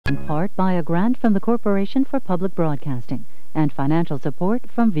In part by a grant from the Corporation for Public Broadcasting and financial support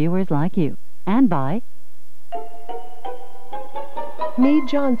from viewers like you. And by Mead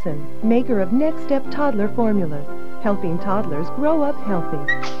Johnson, maker of Next Step Toddler Formulas, helping toddlers grow up healthy.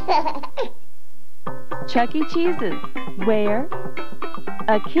 Chuck E. Cheese's, where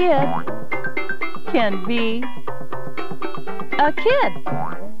a kid can be a kid.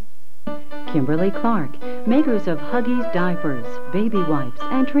 Kimberly-Clark, makers of Huggies diapers, baby wipes,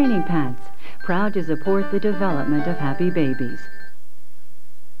 and training pants, proud to support the development of happy babies.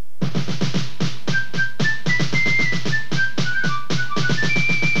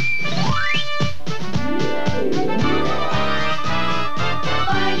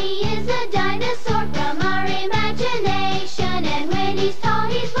 Barney is a dinosaur from our imagination, and when he's tall,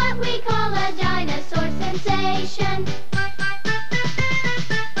 he's what we call a dinosaur sensation.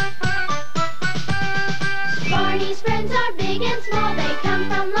 Barney's friends are big and small, they come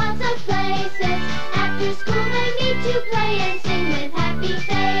from lots of places. After school they meet to play and sing with happy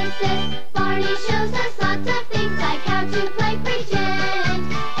faces. Barney shows us lots of things like how to play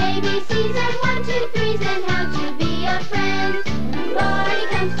pretend, ABCs and 1, 2, 3s and how to be a friend. Barney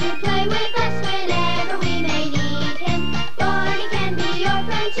comes to play with us whenever we may need him. Barney can be your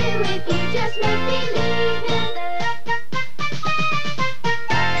friend too if you just make believe him.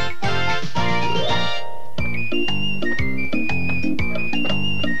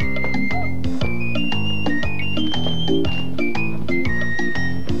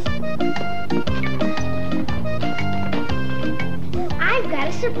 I've got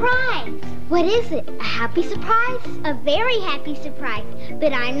a surprise. What is it? A happy surprise? A very happy surprise,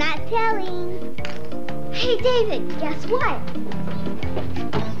 but I'm not telling. Hey, David, guess what?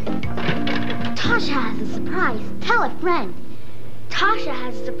 Tosha has a surprise. Tell a friend. Tosha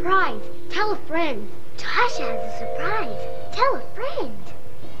has a surprise. Tell a friend. Tosha has a surprise. Tell a friend.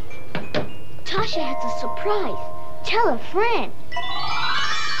 Tosha has a surprise. Tell a friend.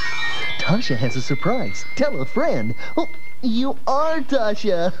 Tosha has a surprise. Tell a friend. Oh, you are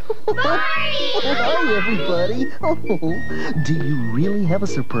Tosha. Barney! Hi, everybody. Oh, do you really have a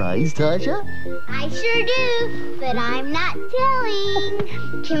surprise, Tosha? I sure do, but I'm not telling.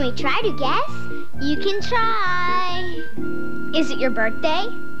 Can we try to guess? You can try. Is it your birthday?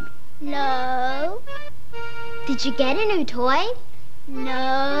 No. Did you get a new toy?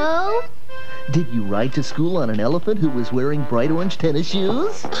 No. Did you ride to school on an elephant who was wearing bright orange tennis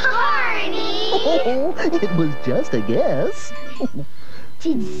shoes? Barney! Oh, it was just a guess.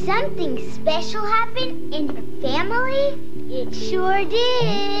 Did something special happen in your family? It sure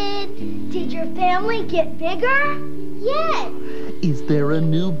did. Did your family get bigger? Yes. Is there a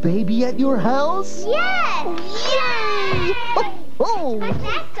new baby at your house? Yes. Yay! Oh. But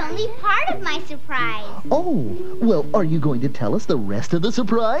that's only part of my surprise. Oh, well, are you going to tell us the rest of the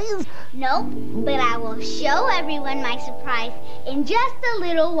surprise? Nope, but I will show everyone my surprise in just a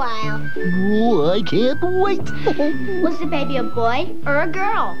little while. Oh, I can't wait. Was the baby a boy or a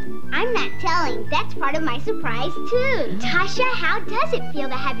girl? I'm not telling. That's part of my surprise, too. Tosha, how does it feel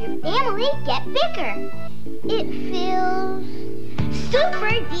to have your family get bigger? It feels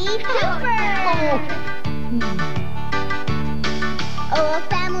super-de-duper. Oh, a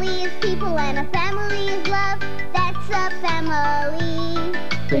family is people and a family is love. That's a family.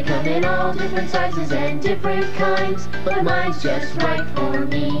 They come in all different sizes and different kinds, but mine's just right for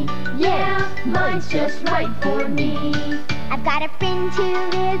me. Yeah, mine's just right for me. I've got a friend who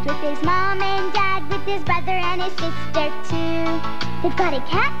lives with his mom and dad, with his brother and his sister too. They've got a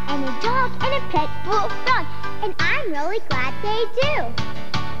cat and a dog and a pet bulldog, and I'm really glad they do.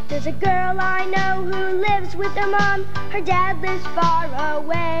 There's a girl I know who lives with her mom. Her dad lives far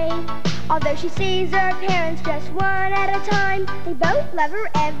away. Although she sees her parents just one at a time, they both love her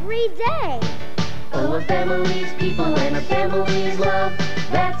every day. Oh, a family's people and a family's love.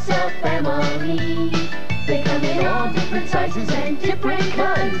 That's a family. They come in all different sizes and different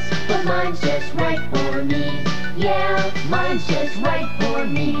kinds, but mine's just right for me. Yeah, mine's just right for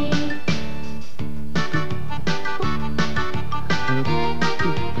me.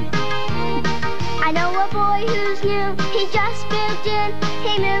 I know a boy who's new, he just moved in.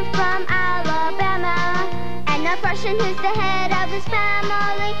 He moved from Alabama. And the person who's the head of his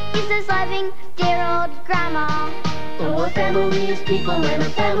family is his loving, dear old grandma. Oh, a family is people and a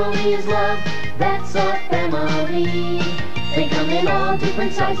family is love. That's a family. They come in all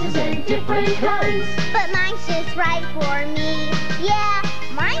different sizes and different kinds, but mine's just right for me. Yeah,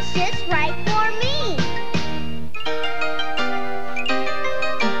 mine's just right for me.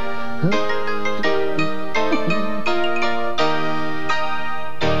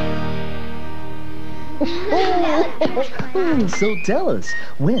 So tell us,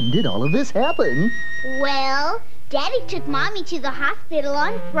 when did all of this happen? Well, Daddy took Mommy to the hospital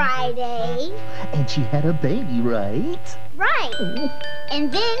on Friday. And she had a baby, right? Right.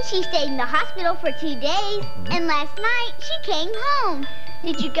 And then she stayed in the hospital for 2 days, and last night she came home.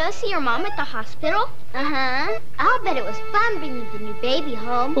 Did you go see your mom at the hospital? Uh-huh. I'll bet it was fun bringing the new baby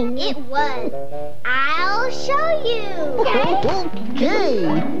home. It was. I'll show you. Okay.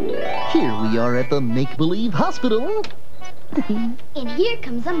 Here we are at the make-believe hospital. And here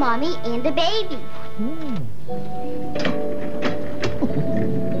comes a mommy and a baby.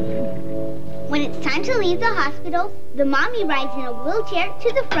 When it's time to leave the hospital, the mommy rides in a wheelchair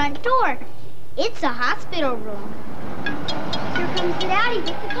to the front door. It's a hospital room. Here comes the daddy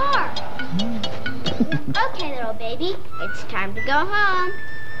with the car. Okay, little baby, it's time to go home.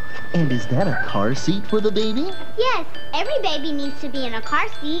 And is that a car seat for the baby? Yes, every baby needs to be in a car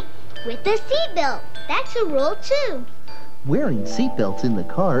seat with a seatbelt. That's a rule, too. Wearing seatbelts in the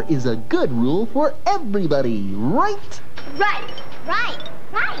car is a good rule for everybody, right? Right.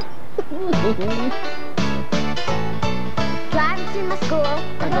 Driving to my school,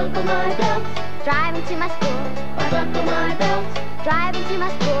 I buckle my belt. Driving to my school, I buckle my belt. Driving to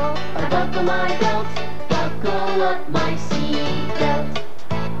my school, I buckle my belt. Buckle up my seatbelt.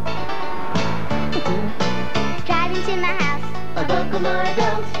 Driving to my house, I buckle my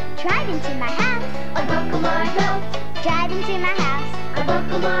belt. Driving to my house, I buckle my belt. Driving to my house, I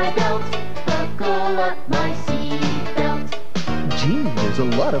buckle my belt. Buckle up my seatbelt. Gee, there's a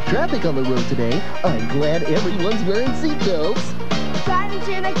lot of traffic on the road today. I'm glad everyone's wearing seatbelts. Driving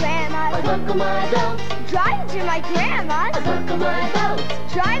to my grandma's, I buckle my belt. Driving to my grandma's, I buckle my belt.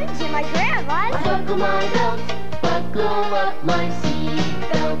 Driving to my grandma's, I buckle my belt. Buckle up my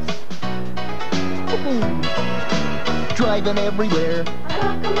seatbelt. Driving everywhere. I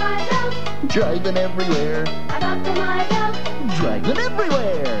buckle my belt. Driving everywhere. I buckle my belt. Driving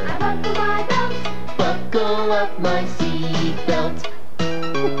everywhere. I buckle my belt. Buckle up my seatbelt.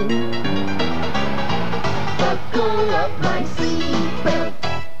 Buckle up my seatbelt.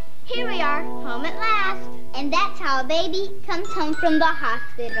 Here we are, home at last. And that's how a baby comes home from the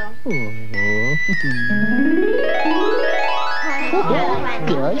hospital. Oh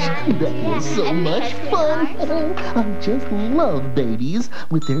gosh, that was so much fun. I just love babies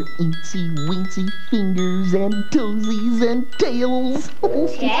with their eensy-weensy fingers and toesies and tails.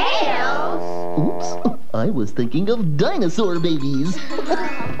 Tails? Oops, I was thinking of dinosaur babies. Do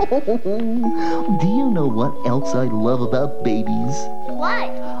you know what else I love about babies?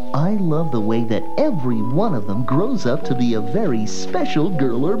 What? I love the way that every one of them grows up to be a very special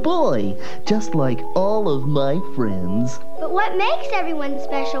girl or boy, just like all of my friends. But what makes everyone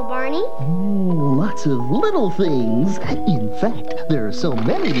special, Barney? Lots of little things. In fact, there are so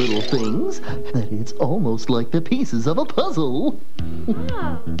many little things that it's almost like the pieces of a puzzle.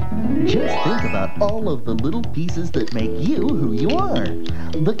 Oh. Just think about all of the little pieces that make you who you are.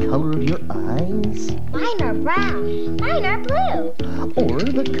 The color of your eyes. Mine are brown. Mine are blue. Or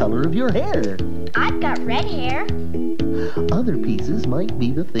the color of your hair. I've got red hair. Other pieces might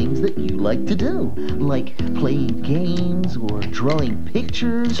be the things that you like to do, like playing games or drawing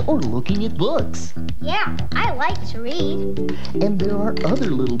pictures or looking at books. Yeah, I like to read. And there are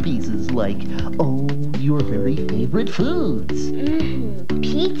other little pieces like, oh, your very favorite foods.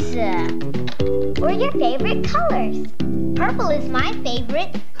 Pizza. Or your favorite colors. Purple is my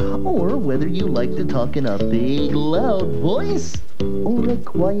favorite. Or whether you like to talk in a big, loud voice or a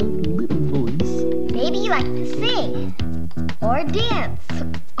quiet little voice. Maybe you like to sing. Or dance.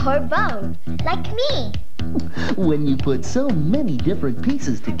 Or both. Like me. When you put so many different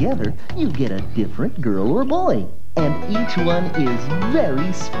pieces together, you get a different girl or boy. And each one is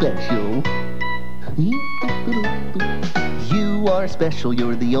very special. You are special,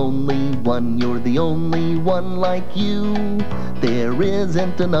 you're the only one like you. There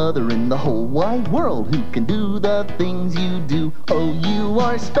isn't another in the whole wide world who can do the things you do. Oh, you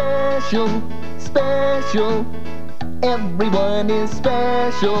are special, special. Everyone is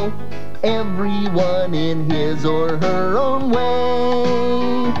special, everyone in his or her own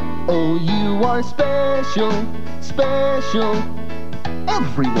way. Oh, you are special, special.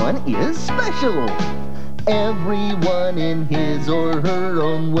 Everyone is special, everyone in his or her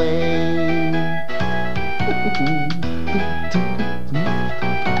own way.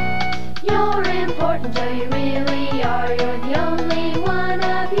 You're important, so you really are. You're the only one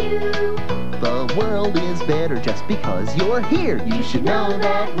of you. The world is better just because you're here. You should know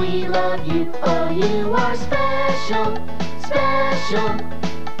that we love you. Oh, you are special, special.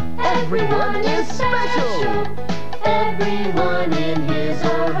 Everyone is special, everyone in his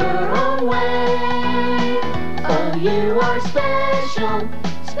or her own way. Oh, you are special,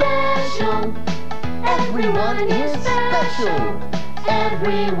 special. Everyone is special.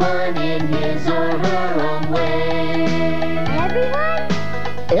 Everyone in his or her own way. Everyone?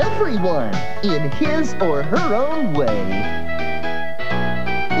 Everyone in his or her own way.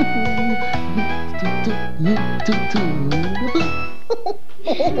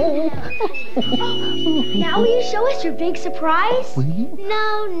 Now will you show us your big surprise? Will you?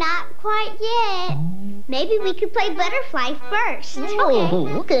 No, not quite yet. Maybe we could play butterfly first. Oh,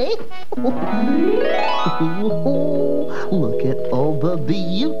 okay. Look at all the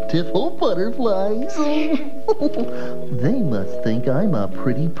beautiful butterflies. They must think I'm a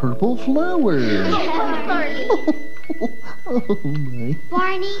pretty purple flower. Oh, my.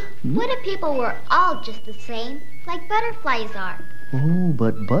 Barney, what if people were all just the same, like butterflies are? Oh,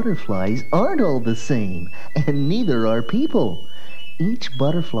 but butterflies aren't all the same, and neither are people. Each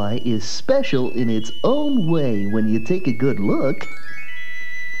butterfly is special in its own way when you take a good look.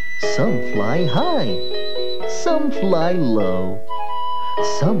 Some fly high, some fly low,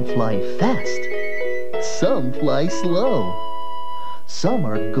 some fly fast, some fly slow. Some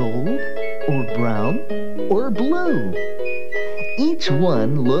are gold, or brown, or blue. Each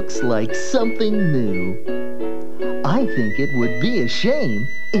one looks like something new. I think it would be a shame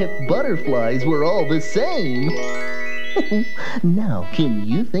if butterflies were all the same. Now, can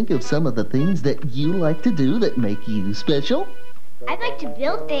you think of some of the things that you like to do that make you special? I'd like to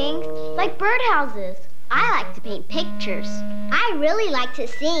build things like birdhouses. I like to paint pictures. I really like to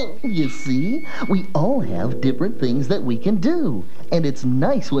sing. You see, we all have different things that we can do. And it's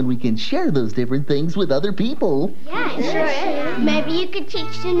nice when we can share those different things with other people. Yeah, it sure is. Maybe you could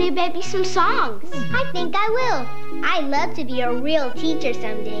teach the new baby some songs. I think I will. I'd love to be a real teacher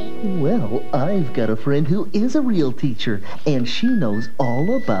someday. Well, I've got a friend who is a real teacher, and she knows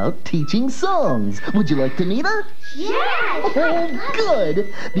all about teaching songs. Would you like to meet her? Yes! Oh,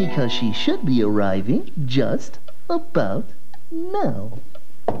 good, because she should be arriving just about now.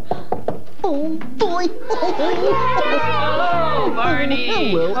 Oh, boy. Hello, Barney.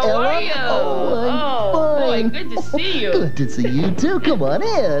 Hello, How Ella. are you? Oh, I'm fine. Boy, good to see you. Good to see you, too. Come on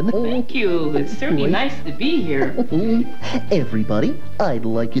in. Thank you. It's certainly nice to be here. Everybody, I'd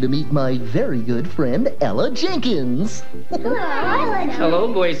like you to meet my very good friend, Ella Jenkins.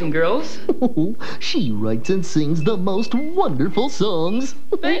 Hello, boys and girls. She writes and sings the most wonderful songs.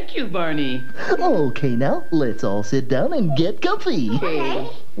 Thank you, Barney. Okay, now, let's all sit down and get comfy. Okay.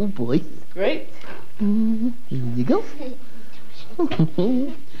 Oh, boy. Great. Here you go.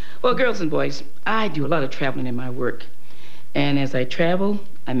 Well, girls and boys, I do a lot of traveling in my work. And as I travel,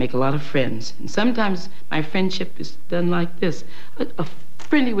 I make a lot of friends. And sometimes my friendship is done like this. A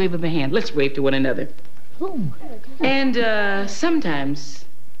friendly wave of the hand. Let's wave to one another. Oh. And sometimes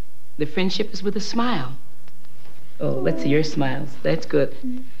the friendship is with a smile. Oh, let's see your smiles. That's good.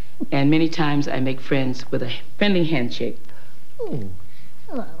 And many times I make friends with a friendly handshake. Oh.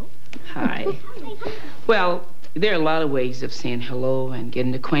 Hello. Hi. Well, there are a lot of ways of saying hello and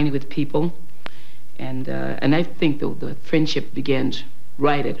getting acquainted with people. And I think the friendship begins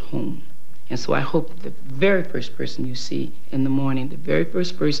right at home. And so I hope the very first person you see in the morning, the very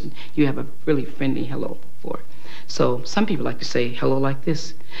first person you have a really friendly hello for. So some people like to say hello like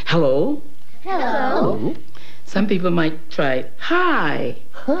this. Hello. Hello. Some people might try hi.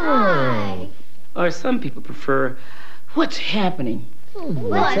 Hi. Or some people prefer what's happening.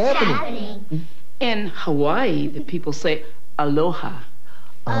 What's happening? In Hawaii, the people say aloha.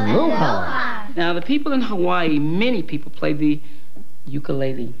 Aloha. Now, the people in Hawaii, many people play the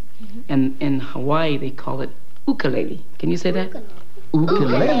ukulele. And in Hawaii, they call it ukulele. Can you say that?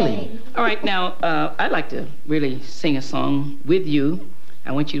 Ukulele. All right, now, I'd like to really sing a song with you.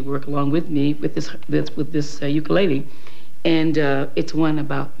 I want you to work along with me with this ukulele. And it's one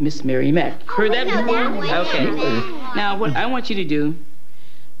about Miss Mary Mack. Heard that before? Okay. Now, what I want you to do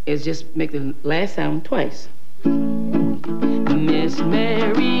is just make the last sound twice. Miss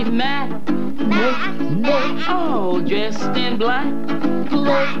Mary Mack, all dressed in black,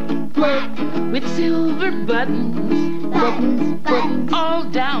 with silver buttons, all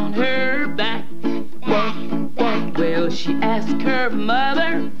down her back. Well, she asked her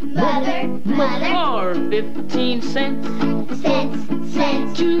mother for 15 cents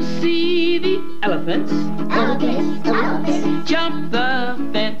to see the elephants jump the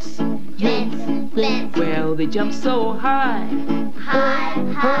fence. Well, they jumped so high,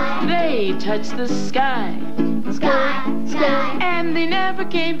 they touched the sky, and they never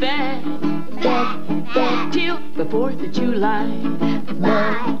came back till the 4th of July.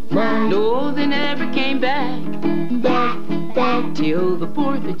 No, they never came back till the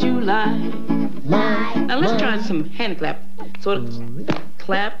 4th of July. Now let's try some hand clap. Sort of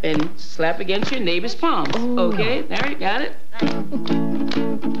clap and slap against your neighbor's palms. Okay, there you got it.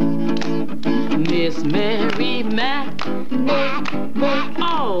 Miss Mary Mack,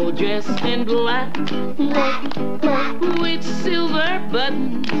 all dressed in black, with silver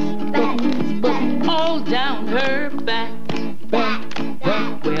buttons, all down her back.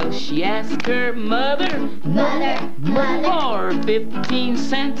 Well, she asked her mother for 15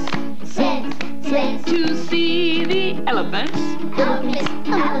 cents to see the elephants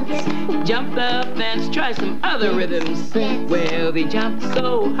jump the fence, try some other rhythms. Well, they jumped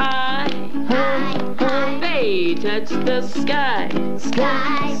so high, they touched the sky,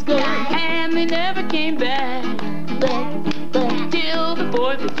 and they never came back till the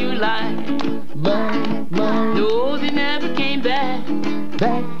 4th of July. No, they never came back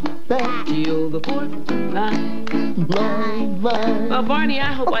till the 4th of July. Well, Barney,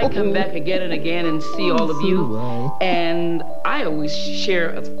 I hope I come back again and again and see all of you. And I always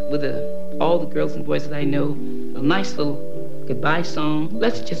share with all the girls and boys that I know a nice little goodbye song.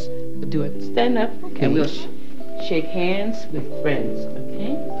 Let's just do it. Stand up, and we'll shake hands with friends,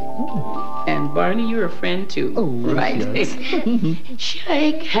 okay? And Barney, you're a friend too, right?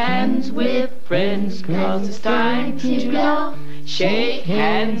 Shake hands with friends, 'cause it's time to go. Shake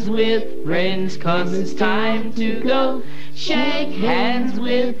hands with friends, 'cause it's time to go. Shake hands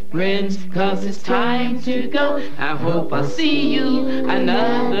with friends, 'cause it's time to go. I hope I'll see you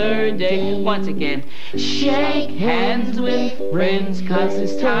another day. Once again, shake hands with friends, 'cause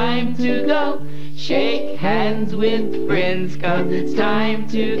it's time to go. Shake hands with friends, 'cause it's time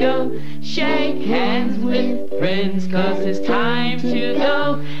to go. Shake hands with friends, 'cause it's time to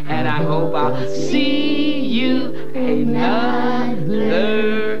go. And I hope I'll see you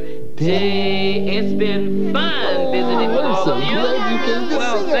another day. It's been fun visiting with all of you.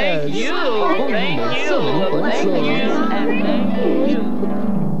 Well, thank you, and thank you.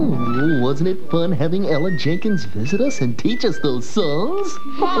 Wasn't it fun having Ella Jenkins visit us and teach us those songs?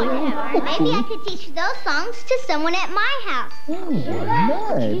 Maybe I could teach those songs to someone at my house. Why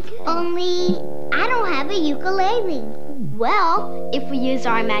not? Only I don't have a ukulele. Well, if we use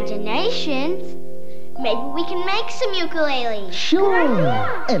our imaginations, maybe we can make some ukuleles. Sure.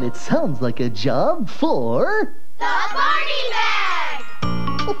 And it sounds like a job for... The Barney Bag!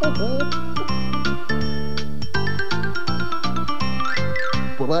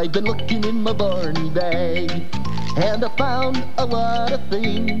 Well, I've been looking in my Barney bag, and I found a lot of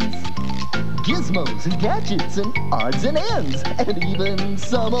things. Gizmos and gadgets and odds and ends, and even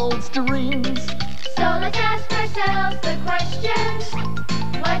some old strings. So let's ask ourselves the question,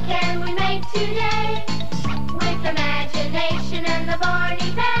 what can we make today? With imagination and the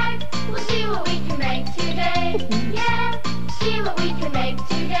Barney Bag, we'll see what we can make today. Yeah, see what we can make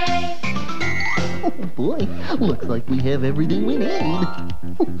today. Oh boy, looks like we have everything we need.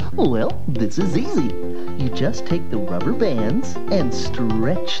 Well, this is easy. You just take the rubber bands and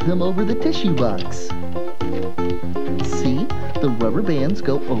stretch them over the tissue box. See, the rubber bands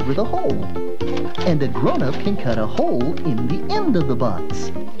go over the hole. And a grown-up can cut a hole in the end of the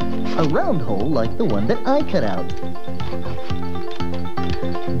box. A round hole like the one that I cut out.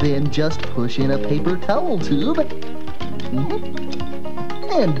 Then just push in a paper towel tube.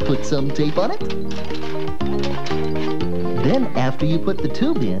 And put some tape on it. Then after you put the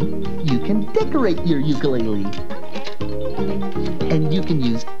tube in, you can decorate your ukulele. And you can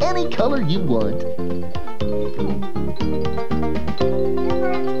use any color you want.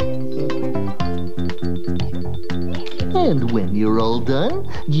 And when you're all done,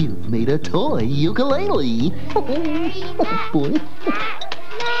 you've made a toy ukulele. Oh boy.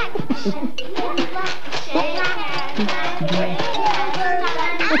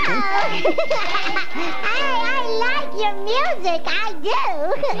 I like your music, I do.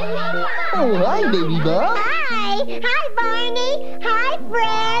 Oh, hi, Baby Bop. Hi. Hi, Barney. Hi,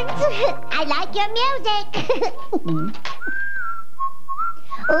 friends. I like your music.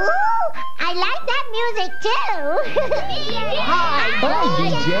 Ooh, I like that music, too. Hi,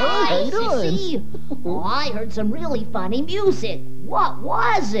 BJ. How you doing? Oh, I heard some really funny music. What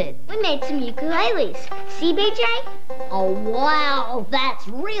was it? We made some ukuleles. See, BJ? Oh, wow, that's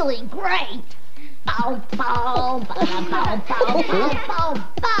really great. Bow, bow, bow, bow, bow, bow, bow,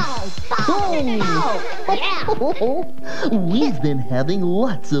 bow, bow. Yeah. We've been having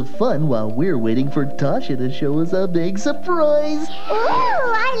lots of fun while we're waiting for Tosha to show us a big surprise. Ooh,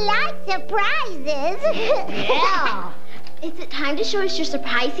 I like surprises. Yeah. Is it time to show us your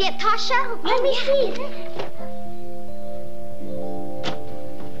surprise yet, Tosha? Let me see.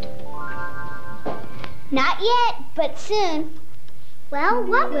 Not yet, but soon. Well,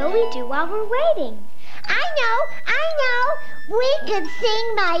 what will we do while we're waiting? I know! We could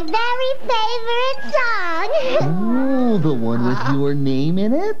sing my very favorite song. Oh, the one with your name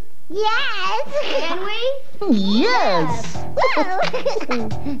in it? Yes! Can we? Yes!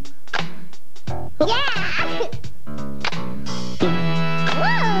 Yeah!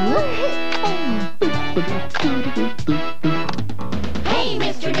 Hey,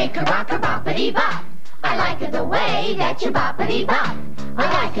 Mr. Knickerbocker, boppity bop. I like it the way that you boppity bop.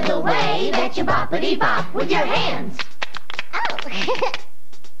 I like it the way that you boppity bop with your hands. Oh!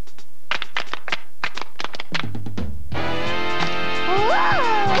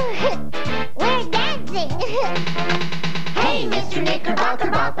 Whoa! We're dancing! Hey, Mr.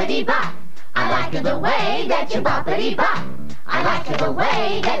 Knickerbocker, boppity bop. I like it the way that you boppity bop. I like it the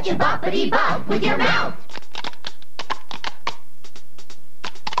way that you boppity bop with your mouth.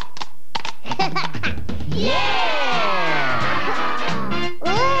 Yeah!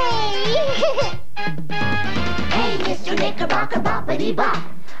 Hey, Mr. Knickerbocker, boppity bop.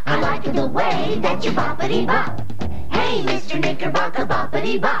 I like it the way that you boppity bop. Hey, Mr. Knickerbocker,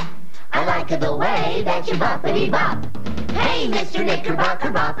 boppity bop. I like it the way that you boppity bop. Hey, Mr.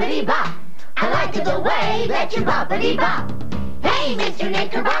 Knickerbocker, boppity bop. I like it the way that you boppity bop. Hey, Mr.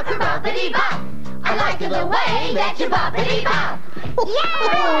 Knickerbocker, boppity bop. I like it the way that you boppity bop. Yeah!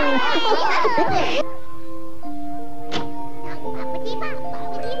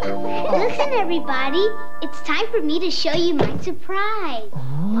 Listen, everybody. It's time for me to show you my surprise.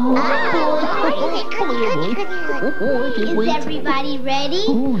 Is everybody ready?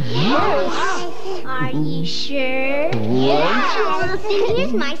 Yes! Are you sure? Yes. Then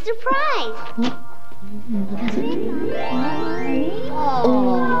here's my surprise.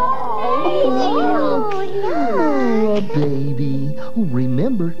 Oh, baby.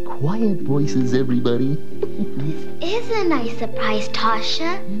 Remember, quiet voices, everybody. This is a nice surprise,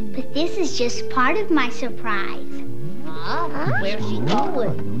 Tosha, but this is just part of my surprise. Where's she going?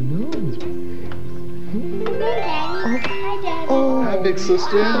 I don't know. Hi, Daddy. Hi, big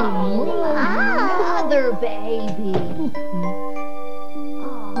sister. Mother baby.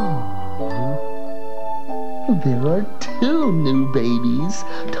 There are 2 new babies.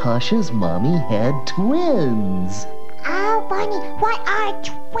 Tasha's mommy had twins. Oh, Barney, what are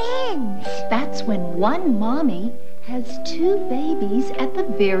twins? That's when one mommy has 2 babies at the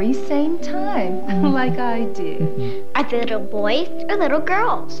very same time, like I did. Are they little boys or little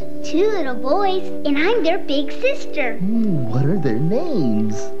girls? 2 little boys, and I'm their big sister. What are their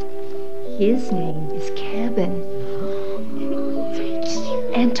names? His name is Kevin.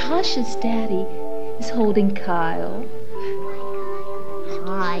 And Tasha's daddy is holding Kyle.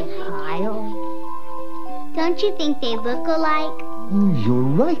 Hi, Kyle. Don't you think they look alike? You're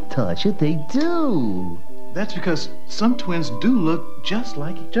right, Tasha, they do. That's because some twins do look just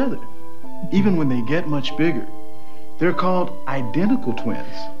like each other, even when they get much bigger. They're called identical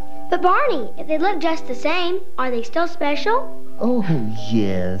twins. But Barney, if they look just the same, are they still special? Oh,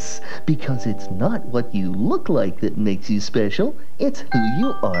 yes, because it's not what you look like that makes you special. It's who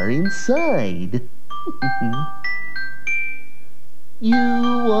you are inside. You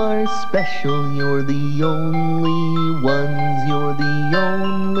are special, you're the only ones, you're the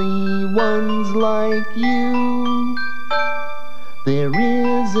only ones like you. There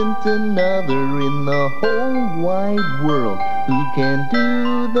isn't another in the whole wide world who can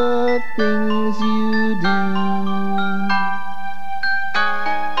do the things you do.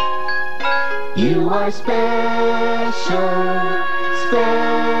 You are special,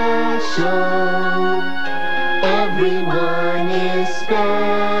 special. Everyone is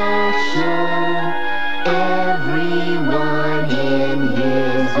special, everyone in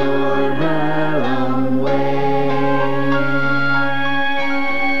his or her own way.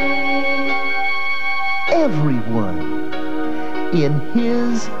 Everyone in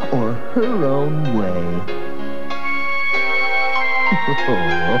his or her own way.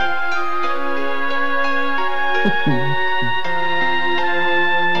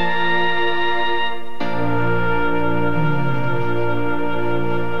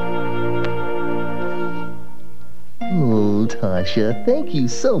 Oh, Tasha, thank you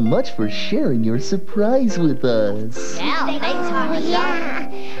so much for sharing your surprise with us. Yeah, thanks, Tasha. Yeah,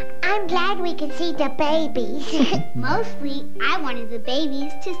 I'm glad we could see the babies. Mostly, I wanted the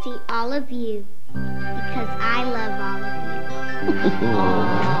babies to see all of you. Because I love all of you.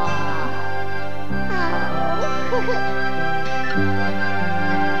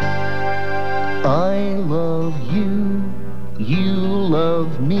 I love you, you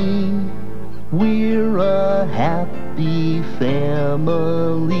love me. We're a happy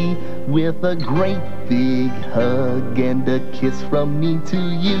family. with a great big hug and a kiss from me to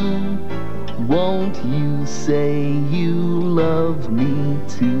you. Won't you say you love me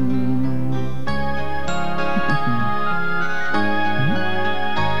too?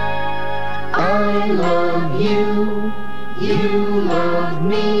 I love you, you love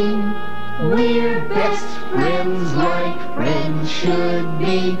me. We're best friends like friends should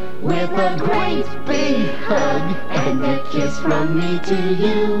be, with a great big hug and a kiss from me to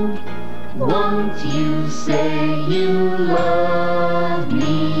you. Won't you say you love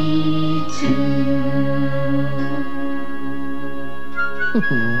me too?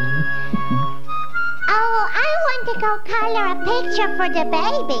 Oh, I want to go color a picture for the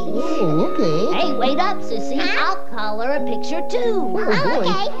babies. Oh, okay. Hey, wait up, Sissy. I'll color a picture too. Oh, boy.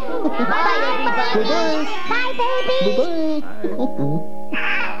 Okay. Bye, everybody. Bye, baby. Bye-bye.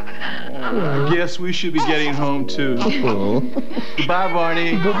 I guess we should be getting home, too. Goodbye,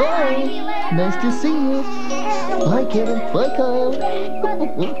 Barney. Bye-bye. Nice to see you. Bye, Kevin. Bye, Kyle.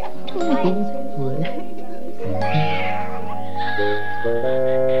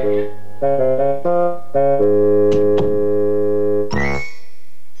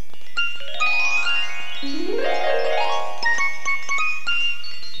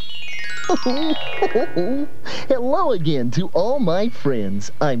 Hello again to all my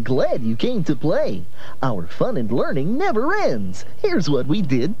friends. I'm glad you came to play. Our fun and learning never ends. Here's what we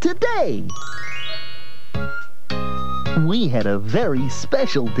did today. We had a very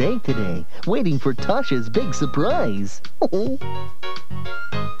special day today, waiting for Tosha's big surprise.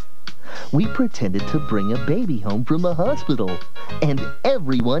 We pretended to bring a baby home from a hospital, and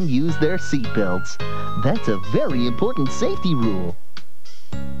everyone used their seatbelts. That's a very important safety rule.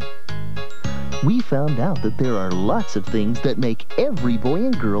 We found out that there are lots of things that make every boy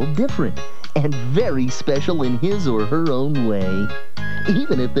and girl different and very special in his or her own way,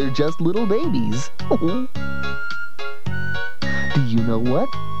 even if they're just little babies. Do you know what?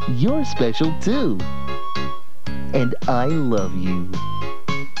 You're special too. And I love you.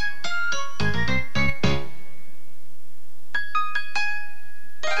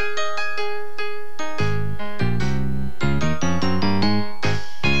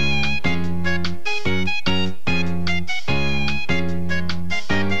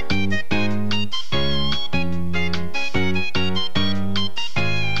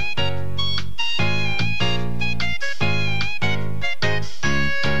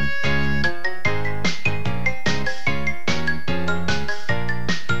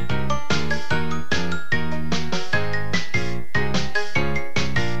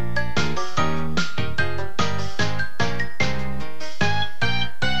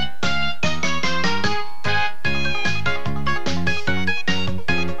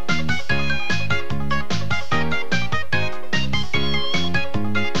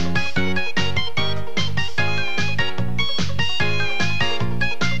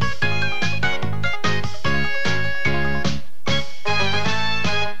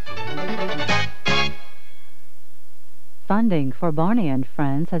 Funding for Barney and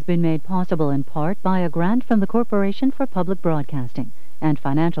Friends has been made possible in part by a grant from the Corporation for Public Broadcasting and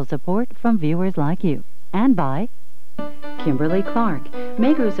financial support from viewers like you. And by Kimberly Clark,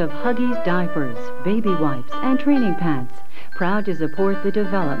 makers of Huggies diapers, baby wipes, and training pants, proud to support the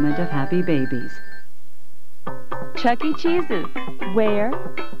development of happy babies. Chuck E. Cheese's, where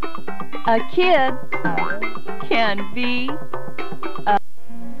a kid can be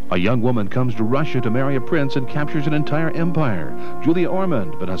a young woman comes to Russia to marry a prince and captures an entire empire. Julia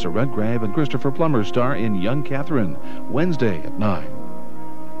Ormond, Vanessa Redgrave, and Christopher Plummer star in Young Catherine, Wednesday at 9.